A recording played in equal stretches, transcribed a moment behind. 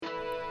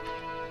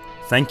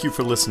Thank you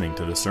for listening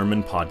to the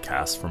Sermon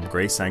Podcast from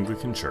Grace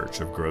Anglican Church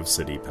of Grove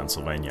City,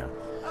 Pennsylvania.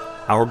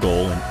 Our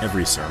goal in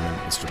every sermon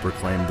is to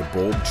proclaim the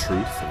bold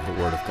truth of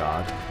the Word of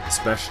God,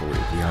 especially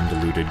the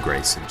undiluted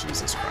grace of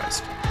Jesus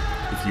Christ.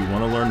 If you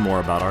want to learn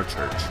more about our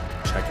church,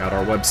 check out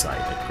our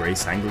website at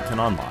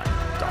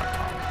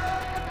graceanglicanonline.com.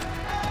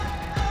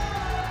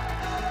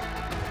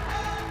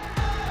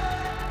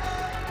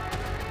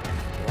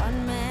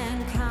 One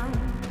man come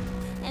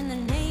in the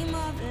name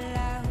of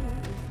love.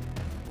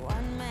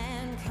 One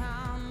man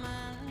come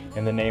and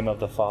In the name of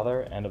the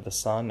Father, and of the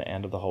Son,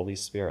 and of the Holy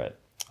Spirit.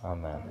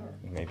 Amen.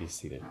 You may be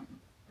seated.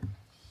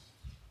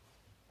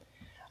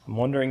 I'm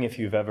wondering if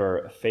you've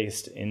ever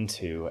faced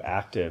into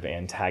active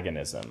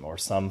antagonism or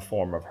some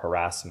form of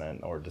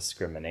harassment or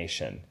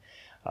discrimination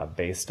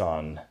based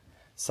on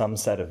some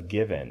set of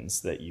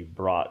givens that you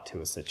brought to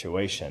a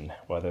situation,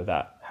 whether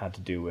that had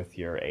to do with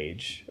your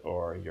age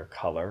or your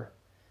color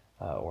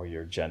or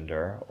your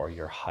gender or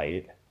your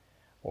height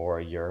or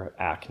your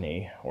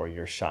acne or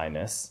your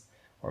shyness.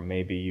 Or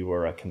maybe you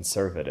were a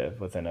conservative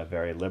within a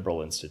very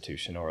liberal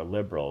institution or a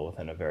liberal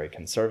within a very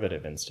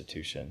conservative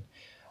institution.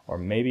 Or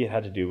maybe it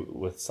had to do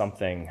with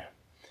something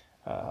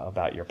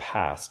about your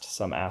past,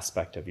 some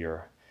aspect of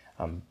your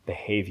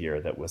behavior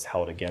that was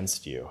held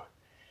against you.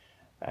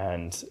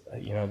 And,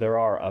 there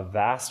are a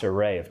vast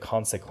array of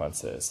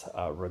consequences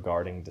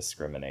regarding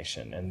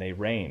discrimination. And they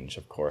range,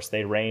 of course.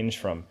 They range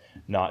from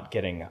not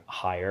getting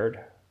hired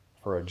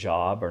for a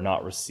job or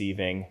not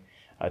receiving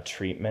a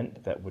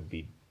treatment that would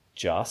be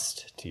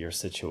just to your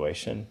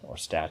situation or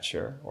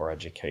stature or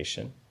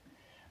education.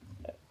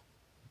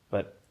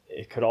 But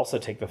it could also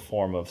take the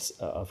form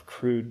of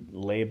crude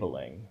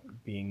labeling,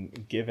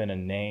 being given a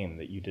name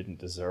that you didn't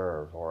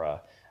deserve, or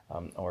a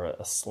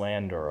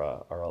slander,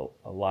 or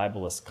a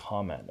libelous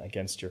comment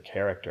against your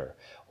character,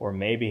 or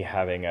maybe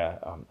having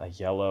a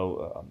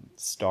yellow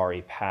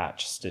starry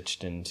patch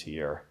stitched into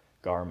your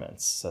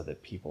garments so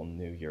that people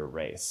knew your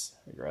race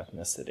or your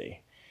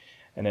ethnicity.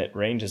 And it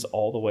ranges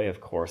all the way, of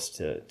course,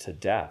 to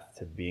death,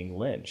 to being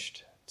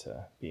lynched,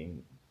 to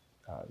being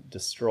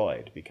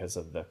destroyed because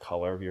of the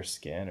color of your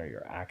skin or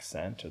your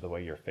accent or the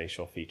way your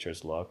facial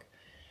features look.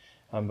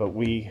 But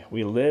we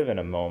live in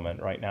a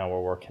moment right now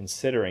where we're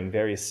considering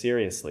very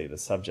seriously the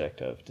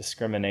subject of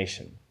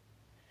discrimination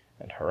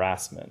and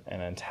harassment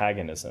and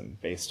antagonism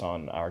based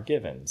on our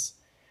givens.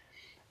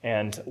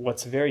 And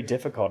what's very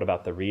difficult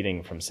about the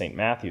reading from St.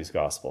 Matthew's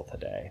Gospel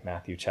today,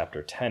 Matthew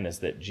chapter 10, is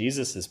that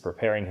Jesus is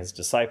preparing his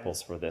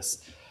disciples for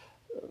this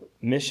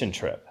mission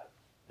trip.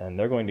 And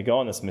they're going to go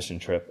on this mission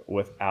trip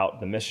without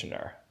the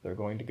missioner. They're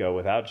going to go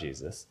without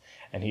Jesus.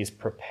 And he's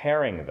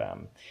preparing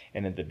them.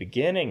 And at the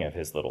beginning of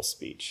his little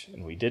speech,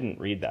 and we didn't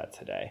read that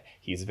today,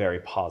 he's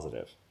very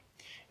positive.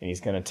 And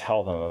he's going to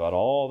tell them about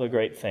all the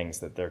great things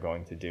that they're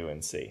going to do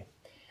and see.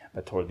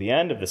 But toward the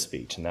end of the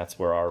speech, and that's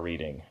where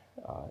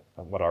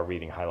what our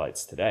reading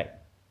highlights today,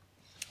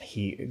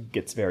 he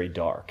gets very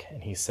dark,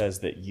 and he says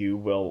that you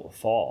will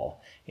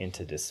fall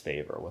into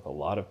disfavor with a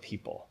lot of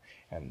people,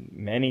 and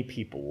many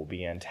people will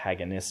be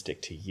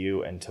antagonistic to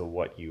you and to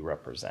what you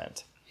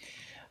represent.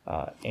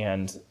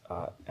 And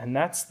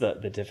that's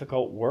the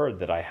difficult word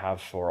that I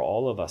have for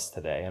all of us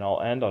today, and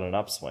I'll end on an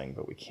upswing,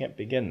 but we can't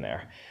begin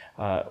there.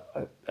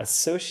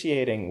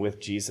 Associating with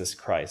Jesus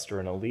Christ, or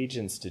an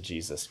allegiance to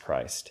Jesus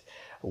Christ,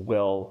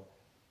 will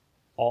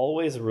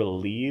always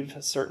relieve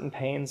certain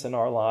pains in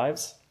our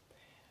lives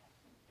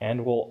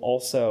and will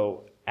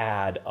also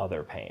add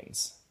other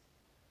pains.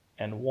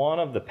 And one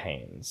of the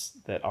pains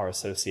that our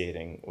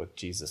associating with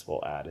Jesus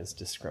will add is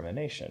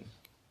discrimination.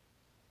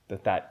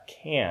 That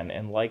can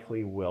and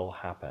likely will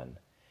happen.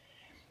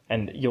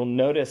 And you'll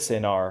notice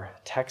in our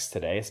text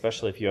today,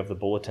 especially if you have the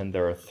bulletin,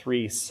 there are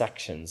 3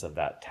 sections of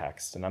that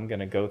text. And I'm going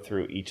to go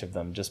through each of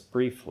them just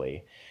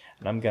briefly,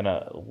 and I'm going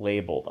to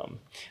label them.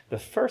 The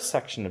first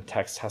section of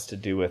text has to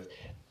do with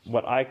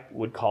what I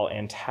would call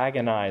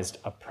antagonized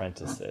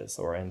apprentices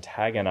or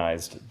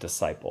antagonized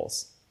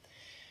disciples.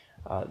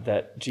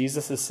 That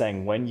Jesus is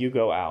saying, when you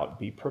go out,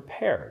 be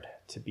prepared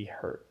to be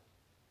hurt.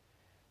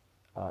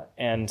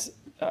 And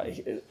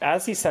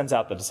as he sends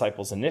out the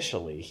disciples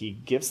initially, he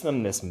gives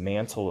them this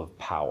mantle of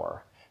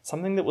power,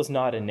 something that was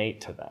not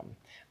innate to them,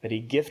 but he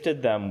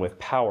gifted them with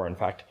power. In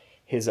fact,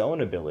 his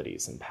own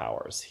abilities and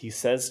powers. He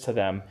says to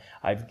them,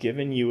 I've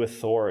given you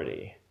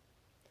authority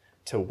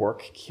to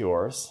work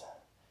cures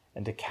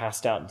and to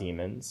cast out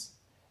demons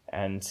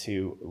and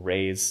to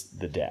raise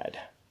the dead.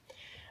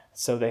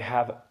 So they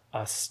have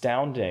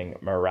astounding,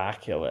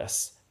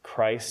 miraculous,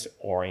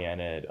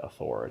 Christ-oriented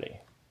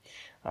authority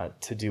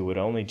to do what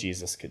only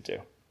Jesus could do.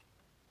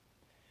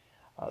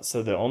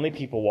 So the only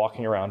people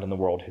walking around in the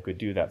world who could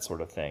do that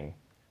sort of thing,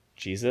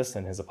 Jesus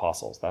and his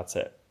apostles, that's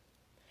it.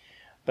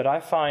 But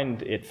I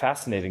find it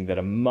fascinating that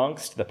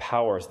amongst the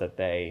powers that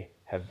they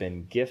have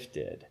been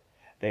gifted,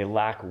 they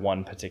lack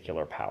one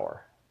particular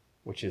power,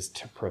 which is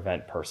to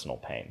prevent personal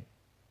pain.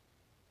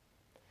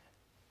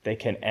 They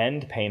can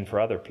end pain for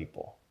other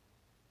people,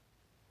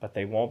 but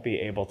they won't be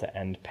able to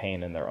end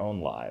pain in their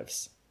own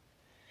lives.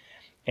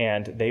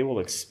 And they will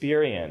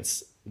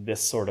experience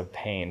this sort of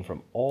pain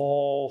from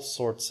all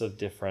sorts of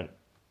different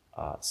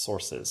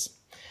sources.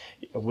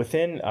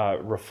 Within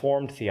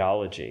Reformed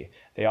theology,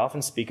 they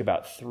often speak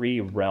about three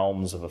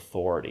realms of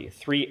authority,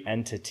 three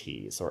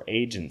entities or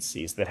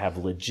agencies that have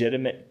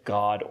legitimate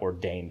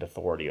God-ordained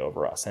authority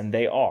over us. And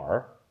they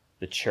are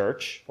the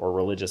church or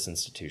religious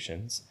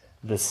institutions,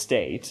 the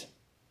state,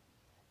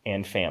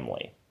 and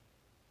family.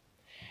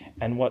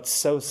 And what's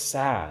so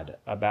sad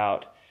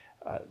about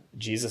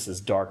Jesus'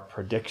 dark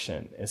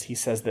prediction is he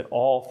says that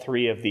all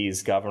three of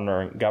these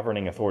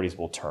governing authorities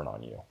will turn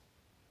on you.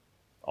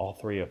 All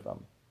three of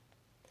them.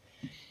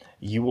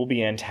 You will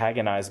be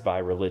antagonized by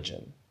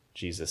religion,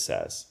 Jesus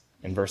says.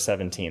 In verse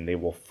 17, they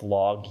will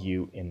flog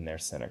you in their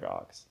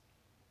synagogues.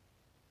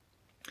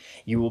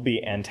 You will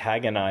be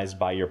antagonized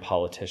by your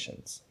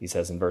politicians. He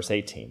says in verse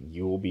 18,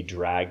 you will be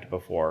dragged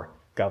before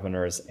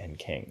governors and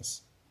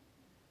kings.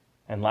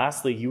 And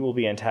lastly, you will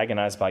be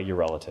antagonized by your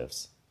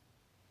relatives,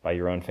 by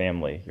your own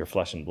family, your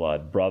flesh and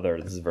blood. Brother,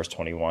 this is verse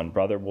 21,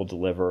 brother will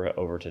deliver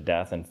over to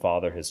death and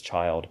father his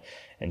child,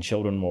 and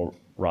children will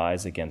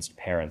rise against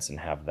parents and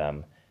have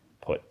them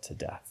put to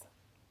death.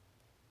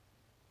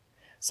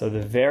 So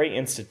the very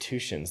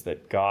institutions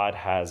that God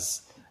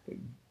has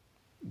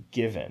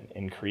given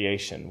in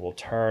creation will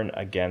turn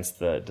against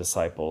the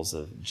disciples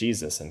of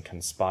Jesus and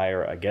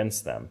conspire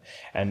against them.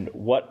 And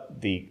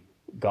what the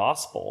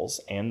Gospels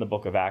and the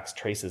book of Acts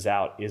traces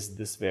out is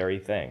this very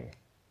thing.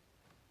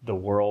 The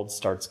world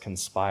starts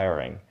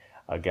conspiring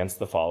against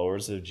the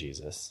followers of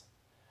Jesus.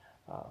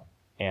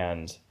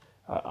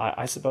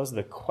 I suppose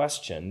the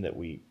question that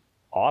we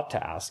ought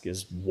to ask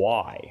is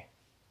why?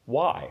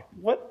 Why?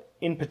 What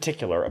in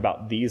particular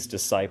about these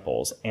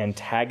disciples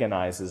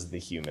antagonizes the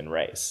human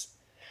race?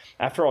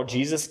 After all,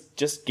 Jesus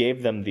just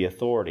gave them the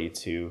authority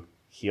to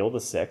heal the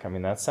sick. I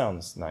mean, that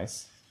sounds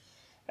nice.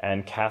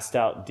 And cast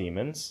out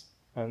demons.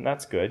 And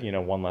that's good,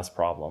 one less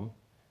problem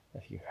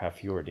if you have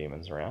fewer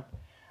demons around.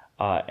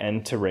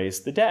 And to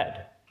raise the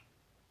dead,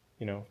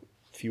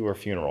 fewer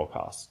funeral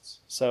costs.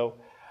 So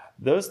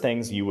those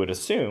things you would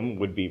assume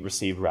would be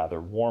received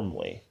rather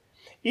warmly.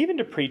 Even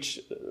to preach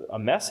a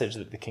message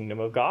that the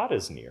kingdom of God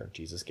is near.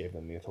 Jesus gave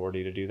them the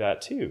authority to do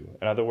that too.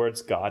 In other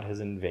words, God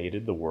has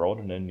invaded the world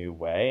in a new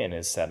way and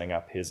is setting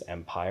up his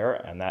empire,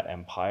 and that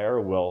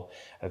empire will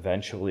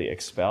eventually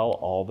expel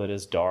all that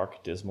is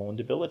dark, dismal, and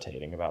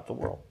debilitating about the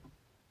world.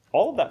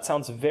 All of that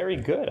sounds very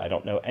good. I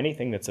don't know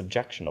anything that's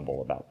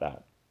objectionable about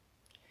that.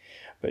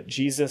 But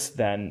Jesus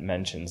then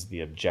mentions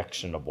the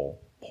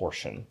objectionable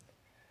portion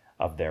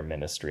of their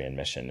ministry and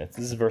mission. This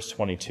is verse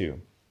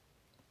 22,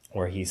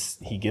 where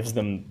he gives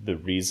them the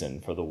reason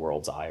for the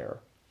world's ire.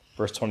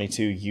 Verse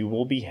 22, you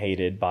will be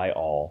hated by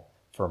all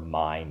for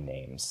my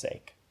name's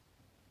sake.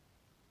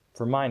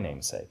 For my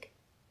name's sake.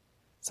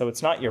 So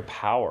it's not your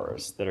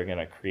powers that are going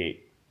to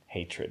create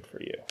hatred for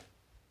you.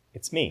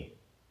 It's me.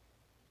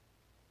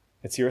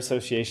 It's your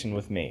association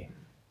with me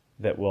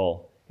that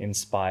will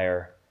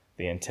inspire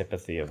the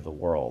antipathy of the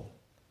world.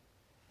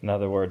 In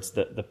other words,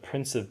 the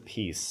Prince of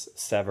Peace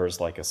severs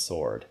like a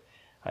sword.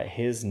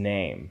 His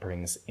name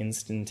brings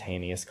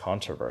instantaneous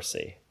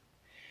controversy.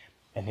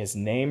 And his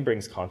name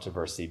brings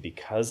controversy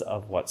because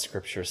of what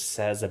Scripture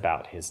says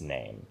about his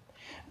name.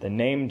 The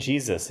name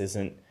Jesus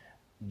isn't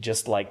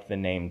just like the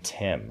name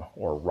Tim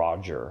or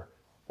Roger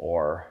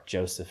or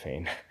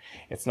Josephine.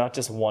 It's not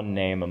just one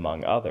name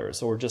among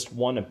others or just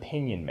one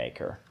opinion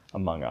maker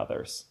among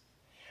others.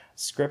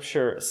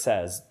 Scripture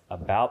says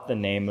about the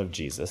name of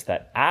Jesus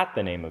that at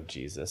the name of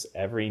Jesus,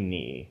 every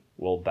knee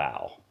will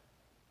bow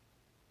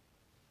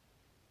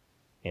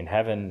in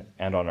heaven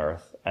and on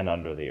earth and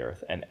under the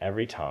earth, and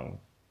every tongue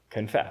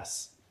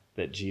confess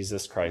that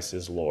Jesus Christ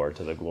is Lord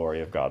to the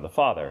glory of God the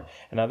Father.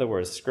 In other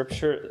words,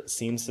 Scripture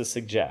seems to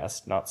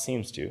suggest, not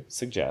seems to,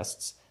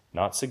 suggests,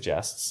 not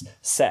suggests,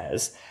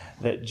 says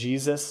that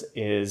Jesus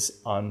is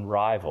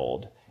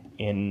unrivaled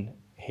in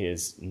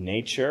his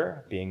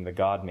nature, being the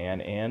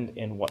God-man, and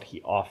in what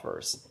he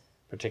offers,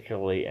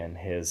 particularly in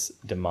his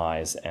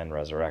demise and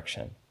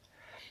resurrection.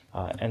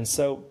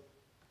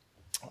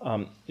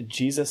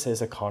 Jesus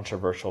is a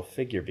controversial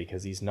figure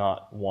because he's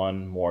not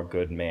one more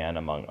good man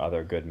among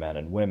other good men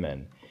and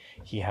women.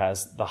 He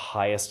has the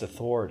highest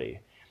authority.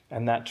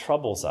 And that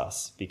troubles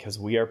us because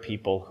we are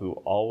people who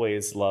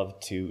always love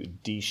to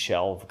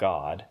de-shelve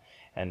God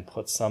and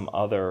put some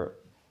other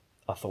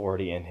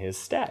authority in his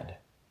stead.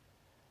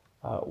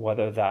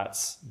 Whether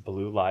that's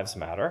Blue Lives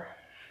Matter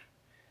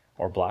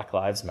or Black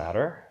Lives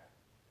Matter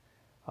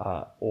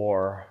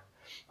or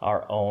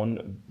our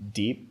own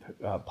deep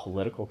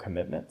political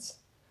commitments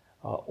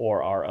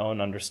or our own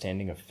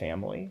understanding of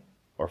family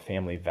or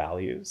family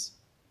values.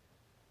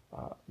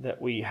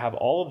 That we have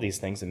all of these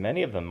things, and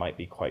many of them might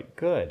be quite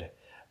good,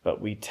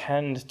 but we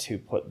tend to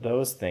put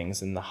those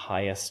things in the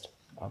highest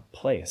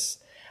place.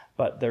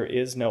 But there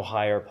is no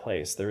higher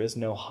place. There is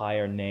no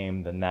higher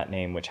name than that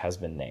name which has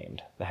been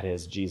named. That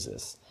is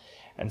Jesus.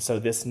 And so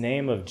this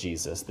name of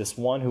Jesus, this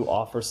one who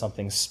offers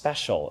something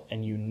special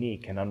and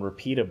unique and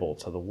unrepeatable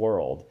to the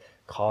world,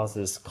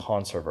 causes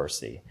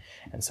controversy.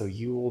 And so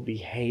you will be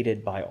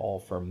hated by all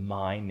for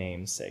my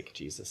name's sake,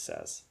 Jesus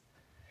says.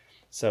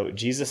 So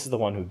Jesus is the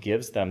one who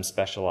gives them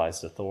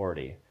specialized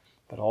authority,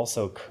 but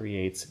also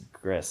creates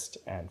grist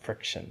and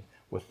friction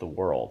with the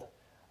world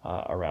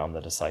around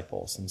the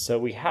disciples. And so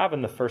we have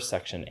in the first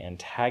section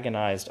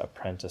antagonized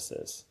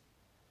apprentices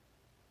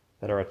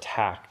that are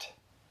attacked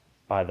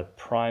by the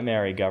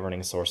primary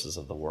governing sources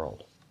of the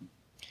world.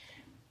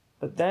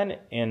 But then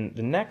in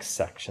the next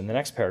section, the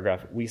next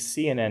paragraph, we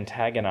see an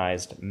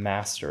antagonized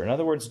master. In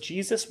other words,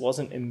 Jesus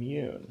wasn't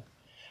immune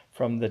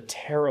from the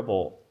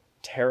terrible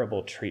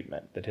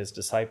treatment that his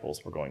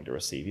disciples were going to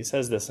receive. He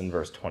says this in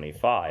verse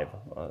 25,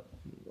 a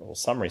little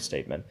summary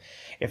statement.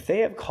 If they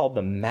have called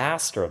the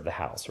master of the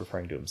house,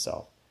 referring to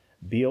himself,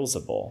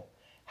 Beelzebul,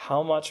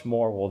 how much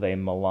more will they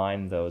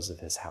malign those of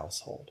his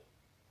household?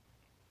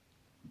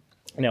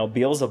 Now,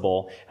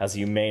 Beelzebul, as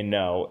you may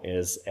know,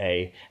 is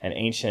an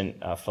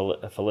ancient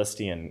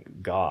Philistine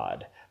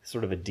god,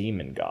 sort of a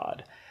demon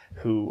god,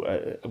 who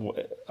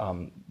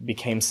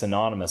became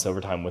synonymous over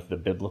time with the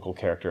biblical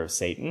character of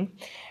Satan.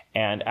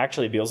 And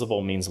actually,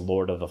 Beelzebul means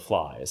Lord of the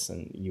Flies,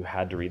 and you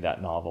had to read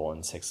that novel in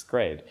 6th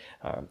grade,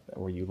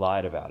 where you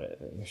lied about it.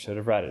 You should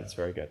have read it. It's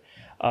very good.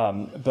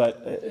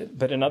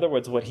 But in other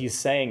words, what he's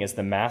saying is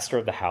the master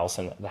of the house,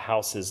 and the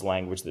house is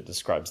language that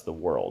describes the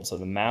world. So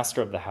the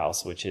master of the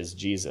house, which is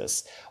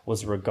Jesus,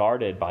 was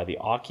regarded by the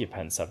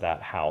occupants of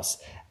that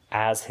house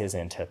as his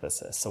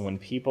antithesis. So when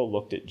people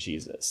looked at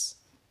Jesus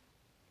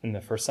in the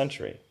first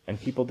century,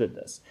 and people did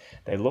this,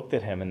 they looked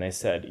at him and they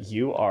said,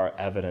 you are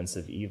evidence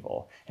of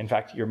evil. In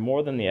fact, you're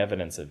more than the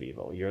evidence of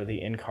evil. You're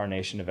the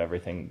incarnation of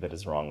everything that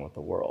is wrong with the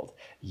world.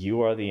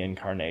 You are the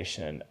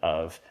incarnation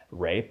of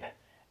rape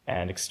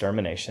and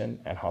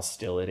extermination and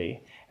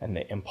hostility and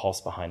the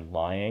impulse behind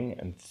lying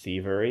and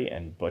thievery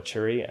and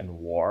butchery and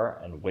war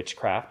and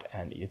witchcraft,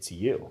 and it's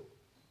you.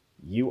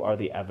 You are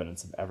the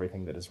evidence of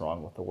everything that is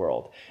wrong with the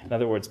world. In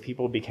other words,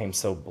 people became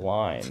so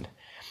blind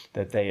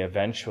that they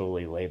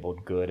eventually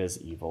labeled good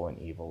as evil and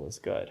evil as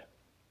good.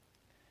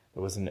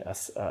 There was an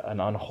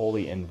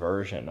unholy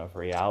inversion of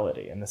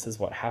reality. And this is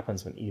what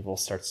happens when evil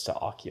starts to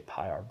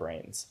occupy our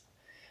brains,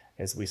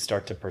 is we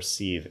start to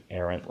perceive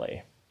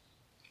errantly.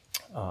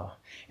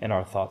 And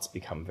our thoughts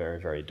become very,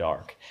 very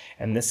dark.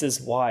 And this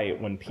is why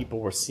when people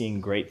were seeing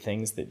great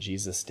things that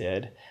Jesus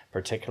did,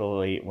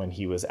 particularly when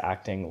he was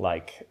acting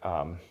like,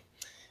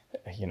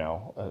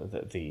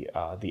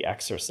 the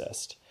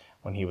exorcist,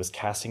 when he was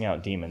casting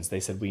out demons,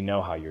 they said, we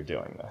know how you're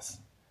doing this.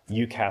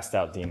 You cast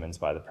out demons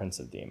by the prince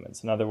of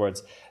demons. In other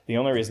words, the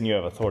only reason you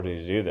have authority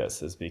to do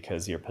this is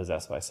because you're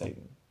possessed by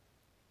Satan.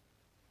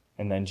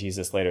 And then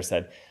Jesus later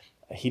said,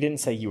 he didn't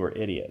say you were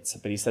idiots,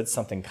 but he said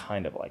something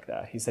kind of like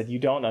that. He said,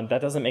 that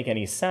doesn't make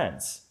any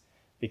sense,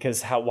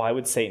 because why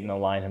would Satan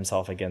align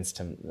himself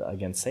against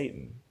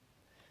Satan?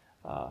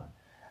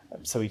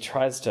 So he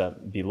tries to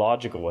be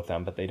logical with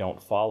them, but they don't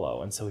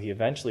follow. And so he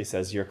eventually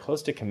says, you're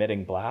close to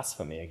committing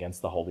blasphemy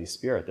against the Holy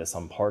Spirit, this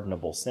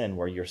unpardonable sin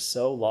where you're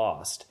so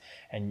lost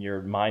and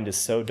your mind is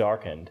so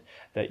darkened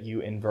that you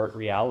invert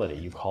reality.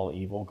 You call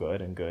evil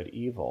good and good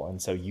evil.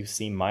 And so you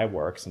see my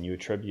works and you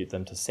attribute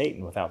them to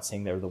Satan without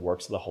seeing they're the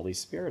works of the Holy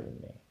Spirit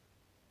in me.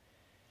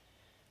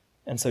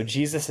 And so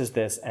Jesus is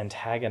this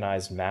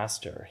antagonized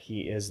master.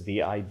 He is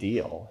the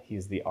ideal.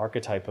 He's the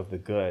archetype of the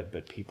good,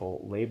 but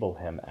people label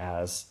him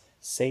as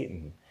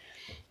Satan.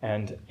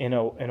 And in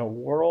a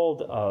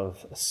world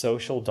of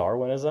social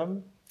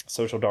Darwinism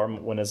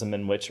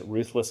in which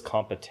ruthless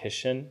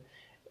competition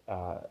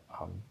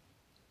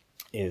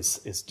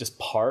is just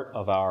part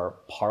of our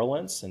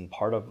parlance and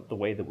part of the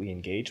way that we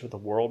engage with the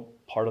world,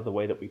 part of the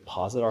way that we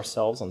posit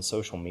ourselves on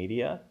social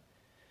media,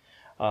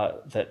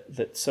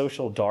 that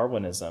social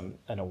Darwinism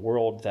in a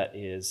world that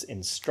is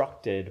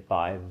instructed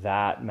by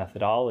that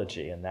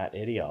methodology and that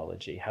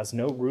ideology has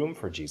no room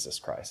for Jesus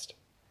Christ.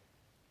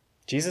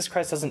 Jesus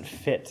Christ doesn't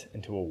fit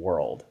into a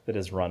world that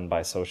is run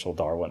by social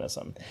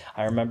Darwinism.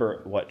 I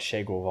remember what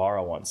Che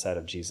Guevara once said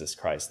of Jesus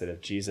Christ, that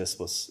if Jesus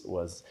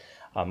was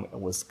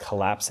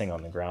collapsing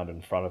on the ground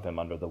in front of him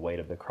under the weight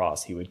of the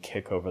cross, he would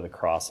kick over the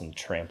cross and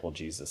trample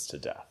Jesus to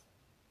death,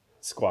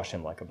 squash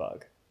him like a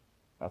bug.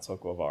 That's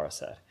what Guevara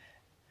said.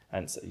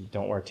 And so you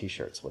don't wear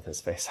T-shirts with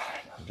his face on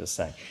it. I'm just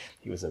saying,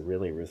 he was a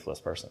really ruthless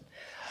person.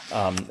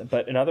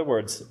 But in other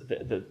words,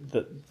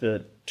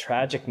 the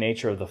tragic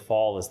nature of the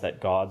fall is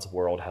that God's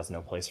world has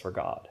no place for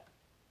God.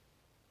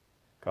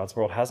 God's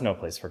world has no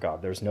place for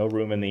God. There's no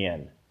room in the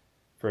inn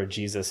for a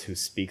Jesus who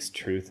speaks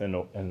truth in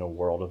a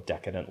world of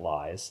decadent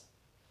lies.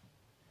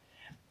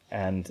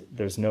 And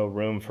there's no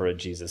room for a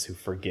Jesus who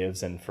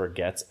forgives and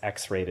forgets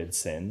X-rated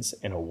sins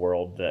in a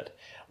world that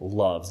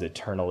loves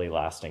eternally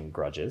lasting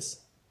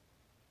grudges.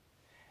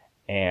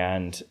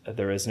 And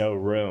there is no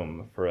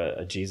room for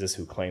a Jesus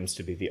who claims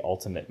to be the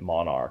ultimate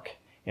monarch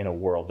in a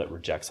world that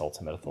rejects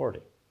ultimate authority.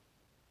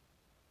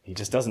 He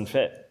just doesn't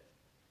fit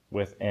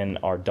within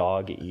our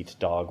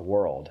dog-eat-dog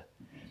world.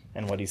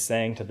 And what he's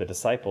saying to the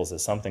disciples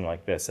is something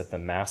like this: if the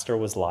master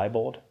was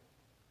libeled,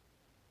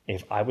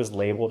 if I was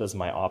labeled as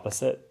my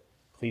opposite,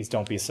 please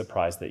don't be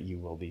surprised that you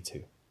will be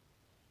too.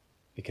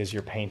 because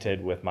you're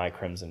painted with my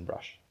crimson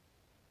brush.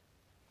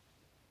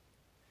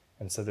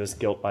 And so there's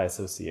guilt by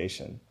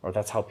association, or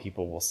that's how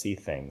people will see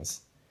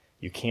things.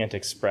 You can't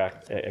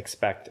expect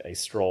a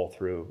stroll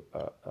through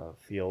a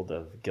field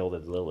of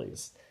gilded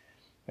lilies.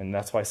 And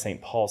that's why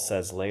St. Paul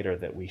says later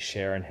that we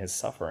share in his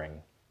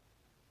suffering,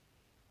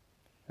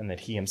 and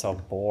that he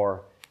himself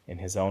bore in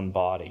his own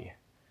body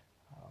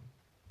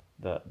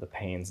the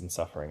pains and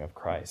suffering of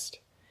Christ.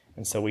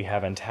 And so we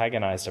have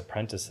antagonized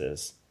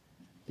apprentices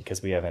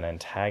because we have an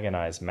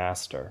antagonized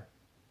master.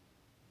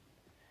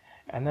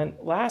 And then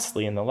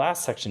lastly, in the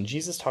last section,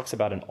 Jesus talks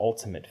about an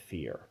ultimate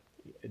fear.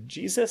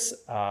 Jesus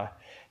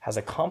has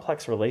a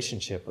complex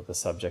relationship with the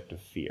subject of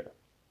fear.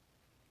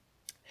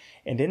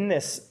 And in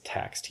this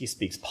text, he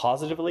speaks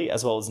positively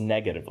as well as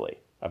negatively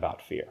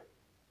about fear.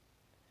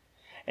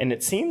 And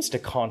it seems to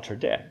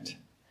contradict,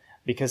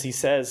 because he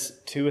says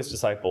to his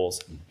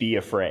disciples, be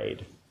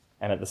afraid,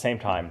 and at the same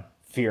time,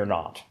 fear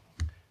not.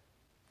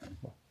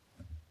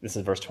 This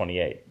is verse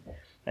 28.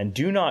 And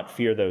do not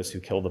fear those who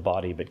kill the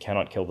body but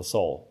cannot kill the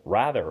soul.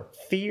 Rather,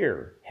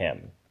 fear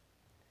him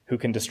who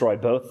can destroy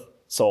both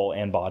soul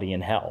and body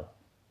in hell.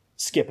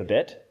 Skip a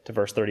bit to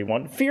verse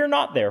 31. Fear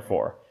not,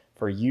 therefore,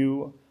 for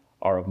you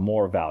are of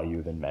more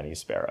value than many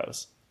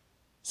sparrows.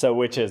 So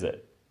which is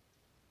it?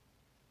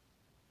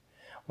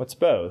 What's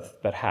both,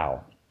 but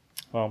how?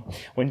 Well,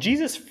 when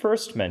Jesus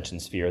first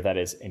mentions fear, that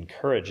is,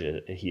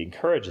 he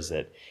encourages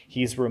it,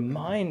 he's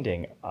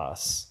reminding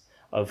us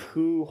of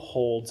who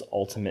holds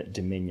ultimate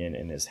dominion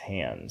in his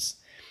hands.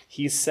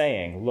 He's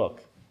saying,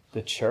 look,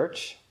 the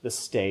church, the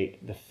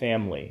state, the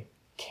family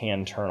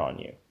can turn on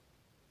you.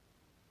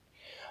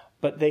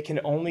 But they can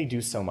only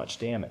do so much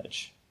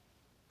damage.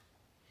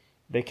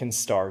 They can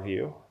starve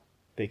you.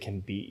 They can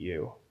beat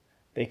you.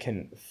 They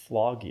can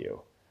flog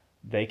you.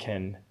 They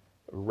can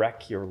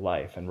wreck your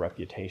life and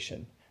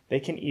reputation. They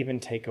can even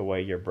take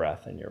away your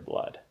breath and your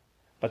blood.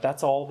 But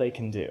that's all they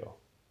can do.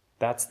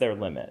 That's their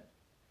limit.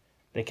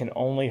 They can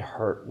only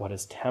hurt what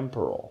is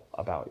temporal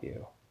about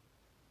you.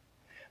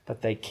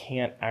 But they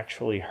can't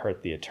actually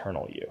hurt the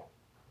eternal you.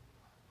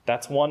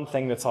 That's one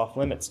thing that's off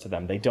limits to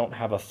them. They don't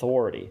have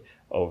authority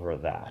over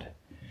that.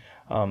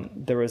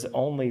 There is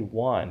only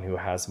one who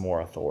has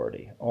more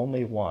authority,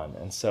 only one.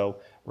 And so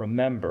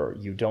remember,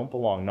 you don't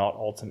belong not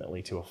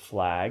ultimately to a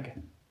flag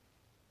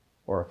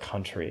or a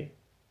country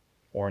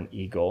or an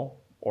eagle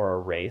or a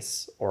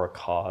race or a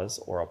cause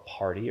or a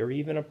party or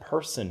even a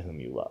person whom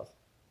you love.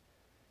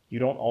 You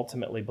don't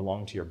ultimately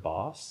belong to your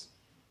boss.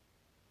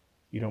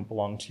 You don't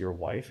belong to your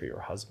wife or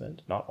your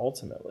husband, not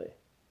ultimately.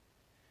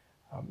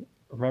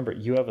 Remember,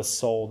 you have a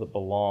soul that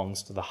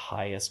belongs to the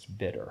highest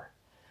bidder.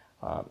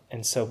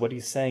 And so what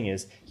he's saying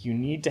is you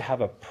need to have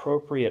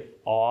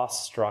appropriate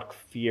awestruck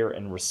fear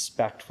and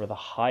respect for the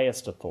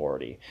highest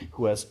authority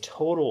who has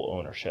total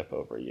ownership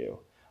over you,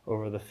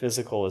 over the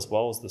physical as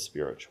well as the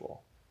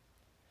spiritual,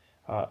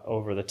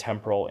 over the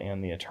temporal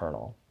and the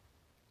eternal.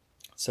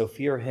 So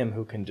fear him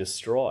who can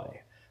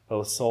destroy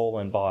both soul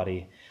and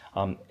body,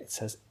 it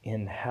says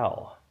in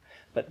hell.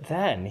 But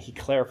then he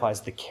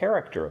clarifies the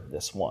character of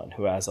this one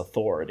who has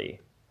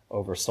authority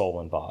over soul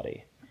and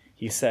body.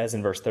 He says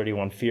in verse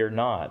 31, fear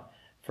not,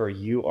 for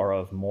you are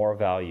of more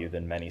value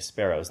than many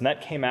sparrows. And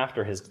that came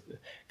after his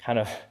kind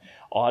of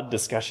odd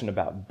discussion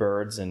about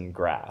birds and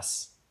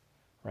grass,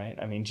 right?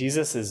 I mean,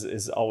 Jesus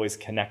is always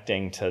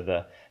connecting to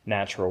the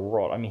natural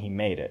world. I mean, he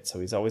made it, so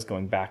he's always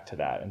going back to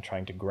that and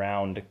trying to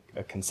ground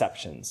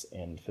conceptions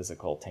in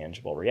physical,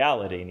 tangible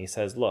reality. And he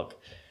says,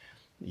 look,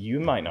 you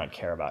might not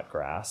care about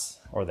grass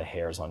or the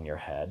hairs on your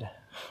head.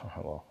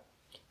 Well,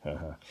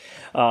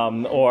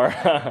 or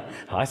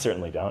I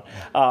certainly don't.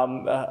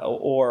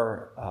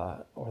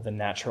 Or the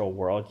natural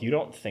world. You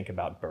don't think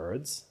about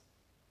birds.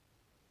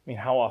 I mean,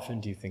 how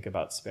often do you think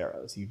about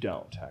sparrows? You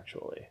don't,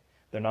 actually.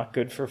 They're not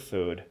good for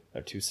food.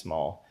 They're too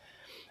small.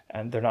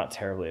 And they're not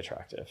terribly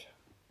attractive.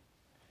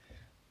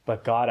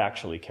 But God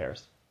actually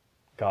cares.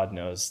 God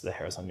knows the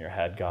hairs on your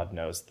head. God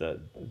knows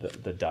the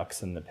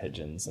ducks and the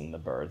pigeons and the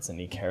birds, and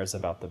he cares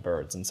about the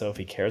birds. And so if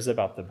he cares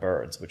about the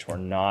birds, which were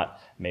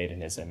not made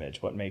in his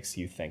image, what makes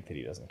you think that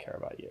he doesn't care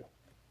about you?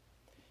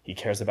 He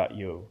cares about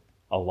you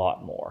a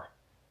lot more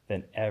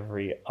than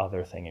every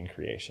other thing in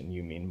creation.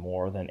 You mean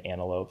more than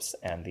antelopes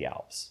and the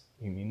Alps.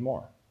 You mean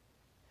more.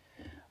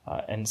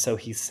 And so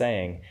he's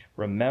saying,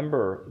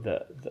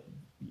 remember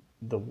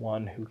the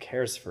one who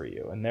cares for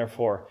you. And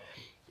therefore,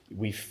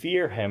 we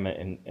fear him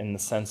in the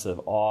sense of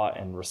awe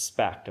and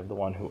respect of the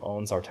one who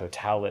owns our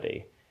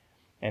totality.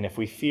 And if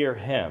we fear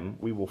him,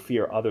 we will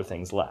fear other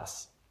things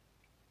less.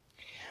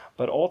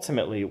 But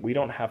ultimately, we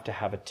don't have to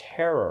have a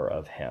terror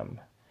of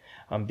him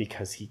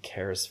because he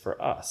cares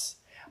for us.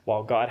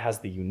 While God has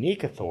the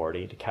unique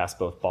authority to cast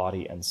both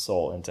body and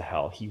soul into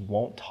hell, he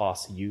won't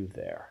toss you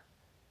there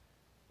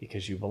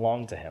because you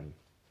belong to him.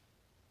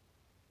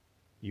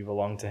 You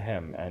belong to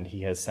him, and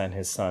he has sent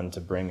his son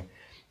to bring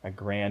a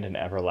grand and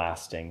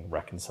everlasting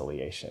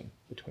reconciliation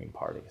between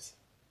parties.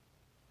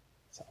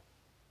 So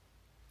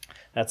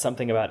that's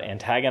something about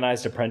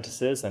antagonized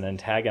apprentices, an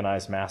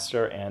antagonized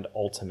master, and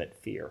ultimate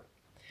fear.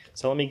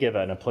 So let me give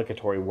an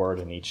applicatory word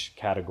in each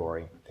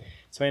category.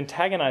 So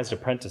antagonized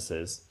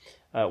apprentices,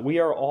 we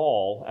are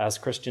all, as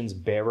Christians,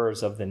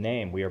 bearers of the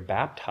name. We are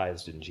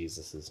baptized in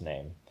Jesus'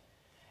 name.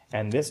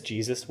 And this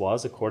Jesus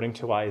was, according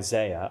to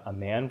Isaiah, a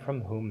man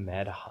from whom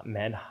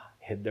men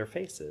hid their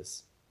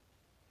faces.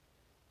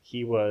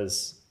 He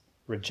was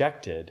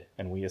rejected,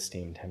 and we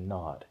esteemed him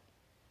not.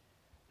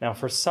 Now,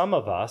 for some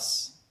of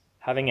us,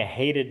 having a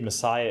hated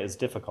Messiah is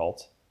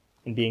difficult,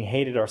 and being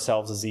hated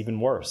ourselves is even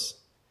worse.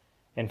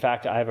 In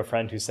fact, I have a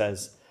friend who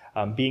says,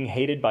 being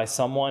hated by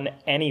someone,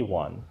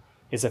 anyone,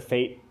 is a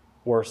fate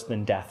worse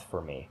than death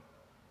for me.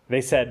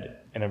 They said,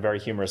 in a very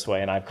humorous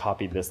way, and I've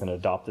copied this and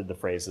adopted the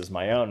phrase as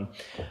my own,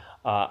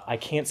 I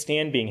can't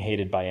stand being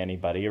hated by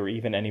anybody or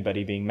even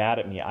anybody being mad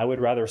at me. I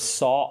would rather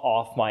saw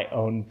off my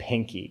own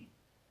pinky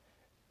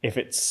if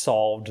it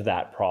solved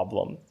that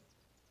problem.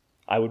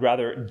 I would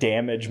rather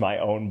damage my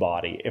own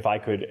body if I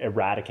could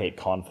eradicate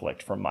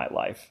conflict from my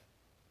life.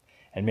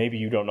 And maybe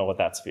you don't know what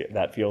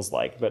that feels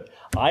like, but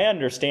I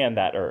understand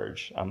that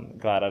urge. I'm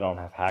glad I don't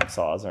have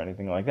hacksaws or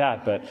anything like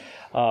that.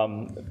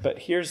 But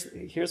here's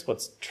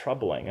what's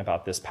troubling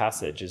about this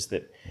passage is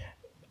that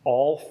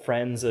all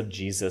friends of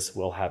Jesus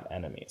will have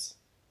enemies.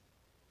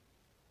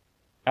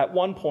 At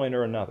one point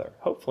or another.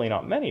 Hopefully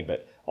not many,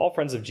 but all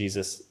friends of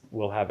Jesus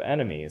will have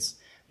enemies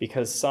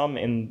because some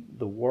in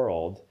the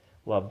world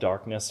love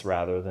darkness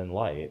rather than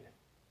light.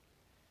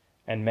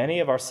 And many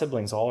of our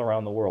siblings all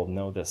around the world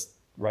know this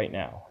right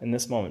now, in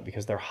this moment,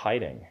 because they're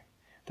hiding.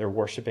 They're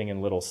worshiping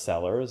in little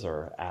cellars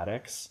or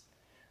attics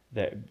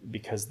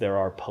because there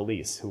are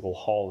police who will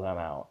haul them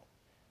out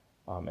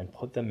and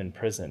put them in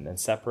prison and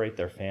separate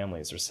their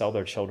families or sell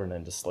their children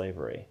into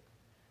slavery.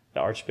 The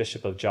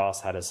Archbishop of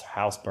Jos had his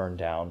house burned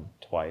down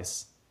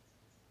twice.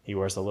 He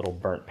wears a little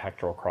burnt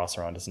pectoral cross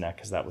around his neck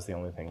because that was the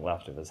only thing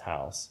left of his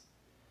house.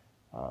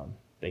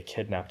 They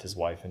kidnapped his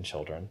wife and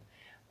children.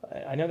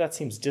 I know that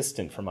seems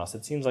distant from us.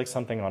 It seems like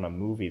something on a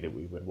movie that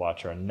we would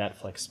watch or a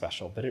Netflix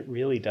special, but it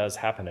really does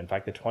happen. In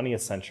fact, the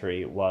 20th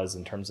century was,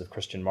 in terms of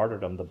Christian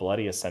martyrdom, the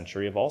bloodiest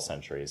century of all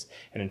centuries.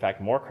 And in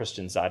fact, more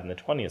Christians died in the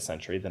 20th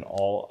century than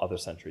all other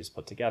centuries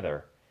put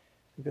together.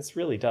 This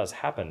really does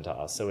happen to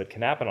us. So it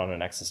can happen on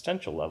an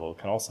existential level. It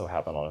can also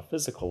happen on a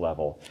physical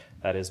level,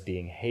 that is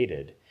being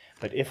hated.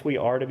 But if we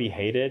are to be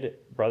hated,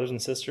 brothers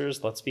and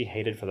sisters, let's be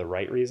hated for the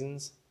right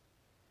reasons.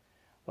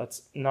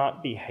 Let's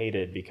not be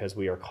hated because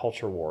we are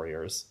culture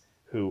warriors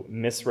who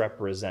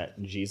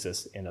misrepresent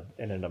Jesus in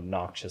an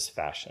obnoxious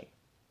fashion.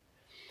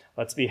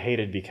 Let's be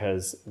hated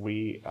because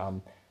we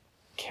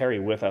carry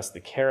with us the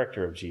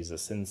character of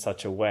Jesus in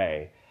such a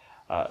way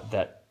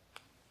that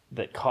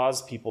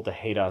cause people to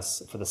hate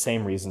us for the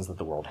same reasons that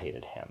the world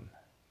hated him.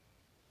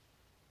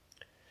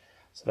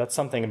 So that's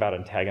something about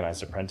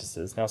antagonized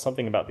apprentices. Now,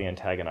 something about the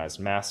antagonized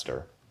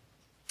master.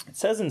 It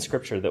says in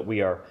Scripture that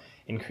we are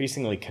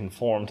increasingly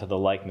conformed to the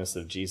likeness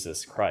of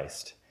Jesus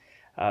Christ.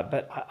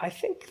 But I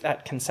think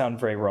that can sound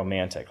very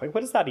romantic. Like,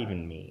 what does that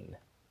even mean,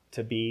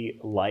 to be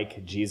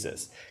like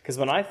Jesus? Because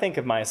when I think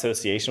of my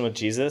association with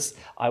Jesus,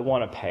 I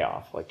want a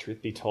payoff. Like,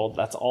 truth be told,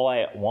 that's all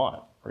I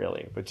want,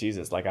 really, with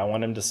Jesus. Like, I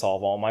want him to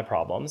solve all my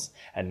problems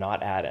and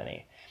not add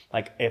any.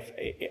 Like, if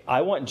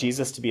I want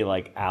Jesus to be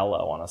like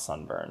aloe on a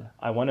sunburn.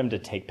 I want him to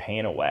take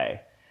pain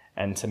away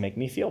and to make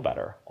me feel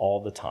better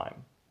all the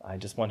time. I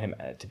just want him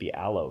to be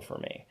aloe for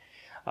me.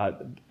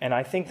 And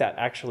I think that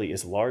actually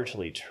is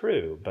largely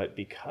true, but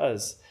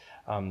because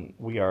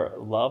we are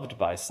loved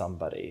by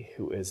somebody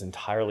who is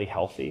entirely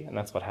healthy, and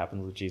that's what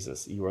happens with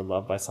Jesus. You are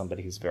loved by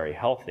somebody who's very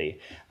healthy.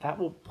 That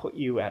will put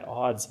you at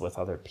odds with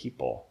other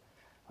people.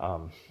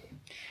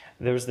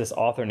 There's this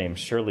author named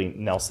Shirley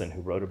Nelson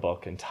who wrote a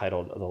book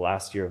entitled The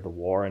Last Year of the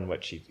War, in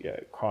which she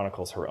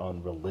chronicles her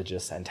own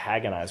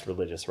antagonized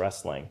religious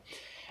wrestling.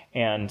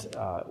 And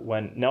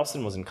when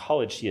Nelson was in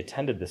college, she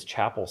attended this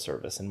chapel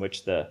service in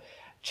which the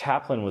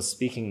chaplain was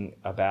speaking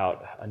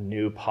about a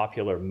new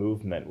popular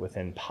movement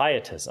within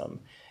pietism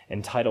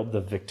entitled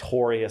The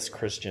Victorious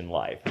Christian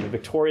Life. And the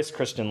victorious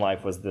Christian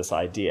life was this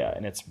idea,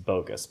 and it's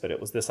bogus, but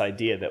it was this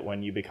idea that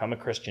when you become a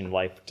Christian,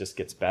 life just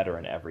gets better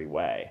in every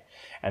way,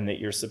 and that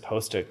you're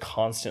supposed to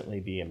constantly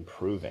be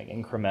improving,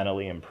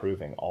 incrementally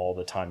improving all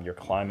the time. You're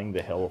climbing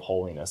the hill of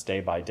holiness day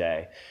by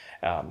day,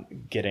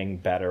 getting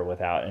better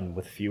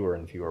with fewer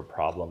and fewer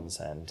problems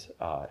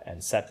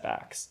and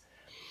setbacks.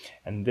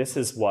 And this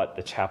is what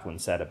the chaplain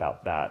said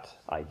about that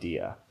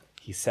idea.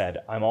 He said,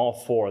 I'm all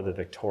for the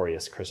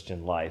victorious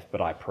Christian life,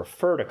 but I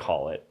prefer to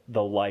call it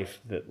the life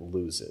that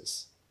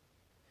loses.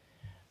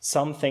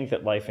 Some think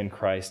that life in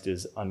Christ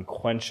is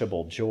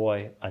unquenchable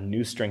joy, a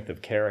new strength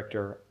of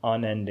character,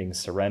 unending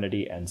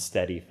serenity, and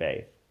steady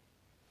faith.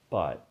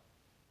 But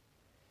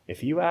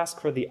if you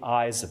ask for the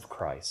eyes of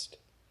Christ,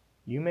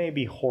 you may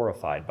be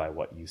horrified by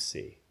what you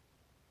see.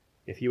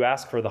 If you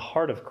ask for the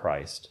heart of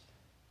Christ,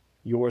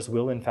 yours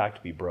will in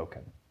fact be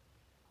broken.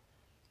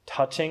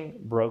 Touching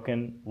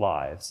broken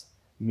lives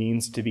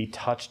means to be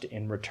touched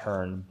in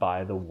return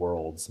by the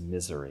world's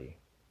misery.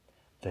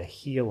 The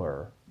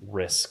healer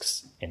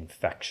risks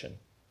infection.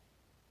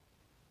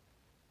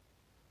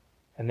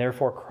 And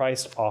therefore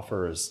Christ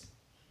offers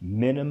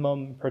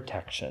minimum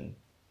protection,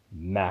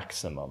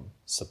 maximum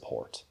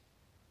support.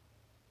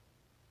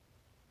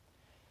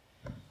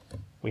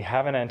 We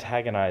have an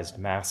antagonized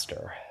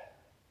master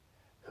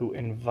who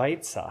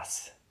invites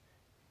us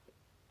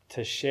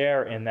to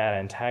share in that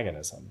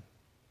antagonism.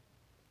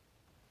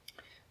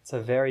 It's a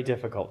very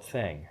difficult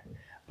thing,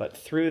 but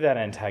through that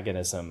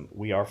antagonism,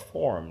 we are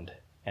formed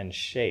and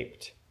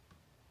shaped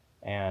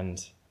and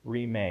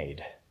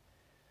remade,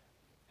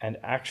 and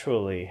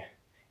actually,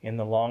 in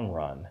the long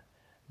run,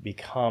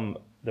 become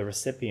the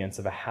recipients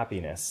of a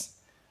happiness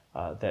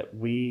that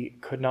we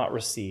could not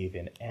receive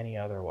in any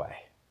other way.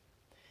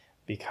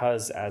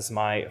 Because, as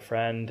my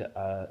friend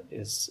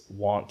is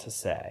wont to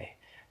say,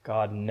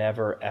 God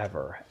never,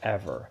 ever,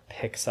 ever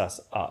picks us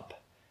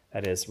up,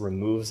 that is,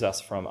 removes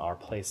us from our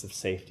place of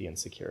safety and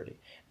security,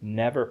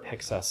 never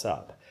picks us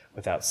up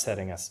without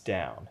setting us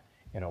down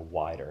in a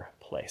wider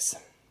place.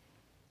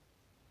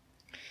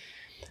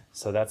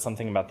 So that's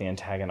something about the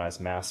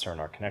antagonized master and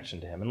our connection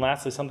to him. And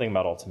lastly, something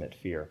about ultimate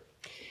fear.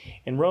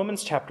 In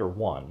Romans chapter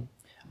 1,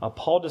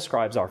 Paul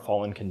describes our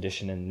fallen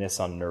condition in this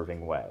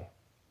unnerving way.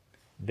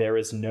 There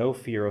is no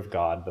fear of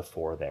God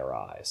before their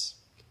eyes.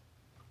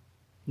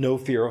 No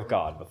fear of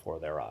God before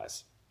their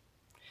eyes.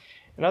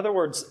 In other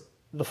words,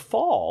 the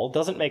fall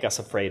doesn't make us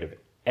afraid of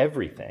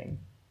everything.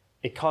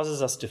 It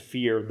causes us to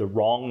fear the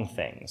wrong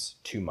things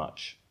too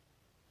much.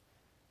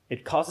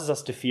 It causes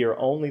us to fear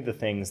only the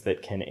things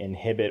that can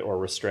inhibit or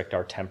restrict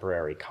our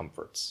temporary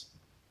comforts,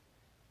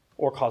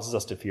 or causes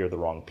us to fear the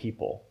wrong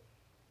people,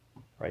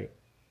 right?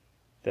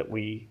 That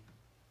we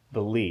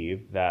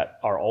believe that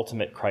our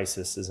ultimate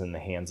crisis is in the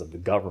hands of the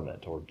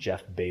government, or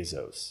Jeff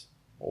Bezos,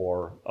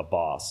 or a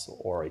boss,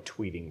 or a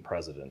tweeting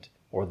president,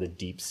 or the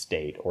deep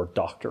state, or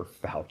Dr.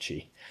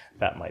 Fauci.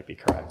 That might be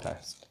correct.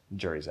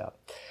 Jury's out.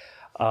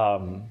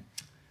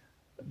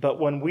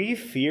 But when we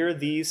fear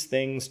these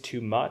things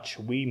too much,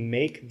 we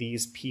make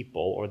these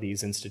people or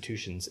these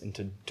institutions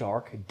into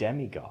dark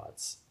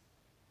demigods.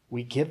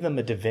 We give them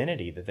a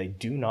divinity that they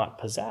do not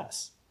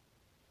possess.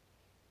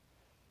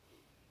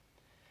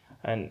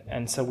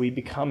 And so we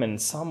become in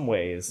some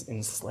ways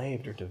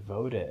enslaved or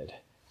devoted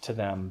to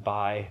them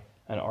by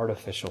an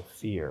artificial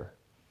fear.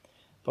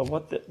 But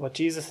what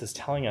Jesus is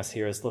telling us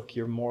here is, look,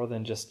 you're more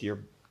than just your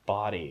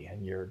body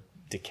and your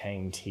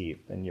decaying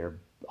teeth and your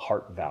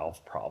heart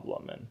valve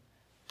problem, and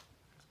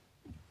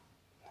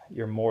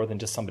you're more than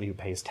just somebody who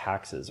pays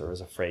taxes or is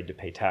afraid to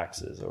pay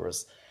taxes or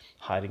is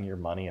hiding your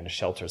money in a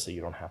shelter so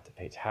you don't have to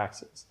pay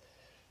taxes.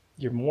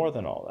 You're more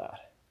than all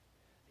that.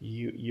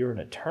 You're an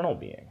eternal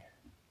being.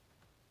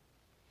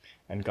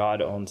 And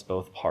God owns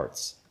both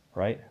parts,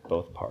 right?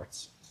 Both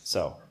parts.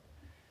 So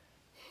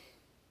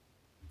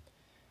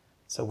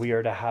we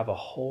are to have a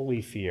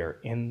holy fear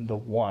in the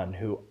one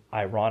who,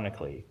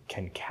 ironically,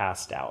 can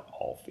cast out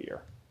all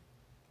fear.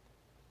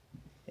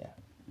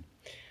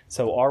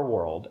 So our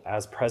world,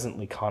 as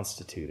presently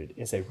constituted,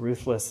 is a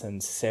ruthless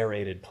and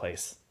serrated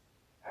place,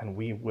 and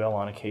we will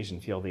on occasion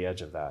feel the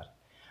edge of that.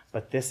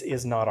 But this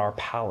is not our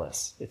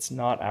palace. It's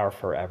not our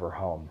forever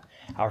home.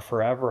 Our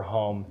forever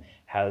home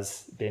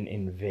has been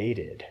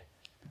invaded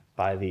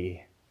by the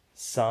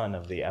Son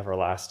of the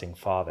everlasting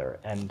Father,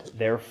 and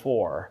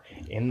therefore,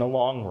 in the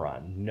long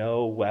run,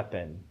 no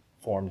weapon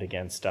formed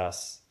against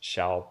us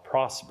shall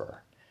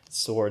prosper.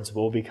 Swords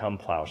will become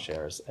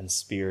plowshares, and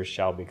spears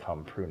shall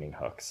become pruning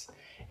hooks.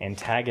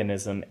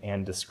 Antagonism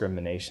and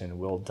discrimination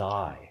will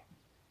die.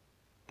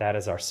 That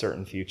is our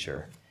certain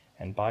future.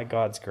 And by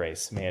God's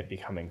grace, may it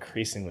become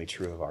increasingly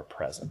true of our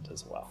present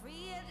as well.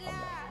 Amen.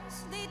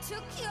 They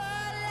took your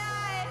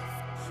life.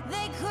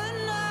 They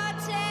could not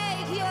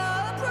take your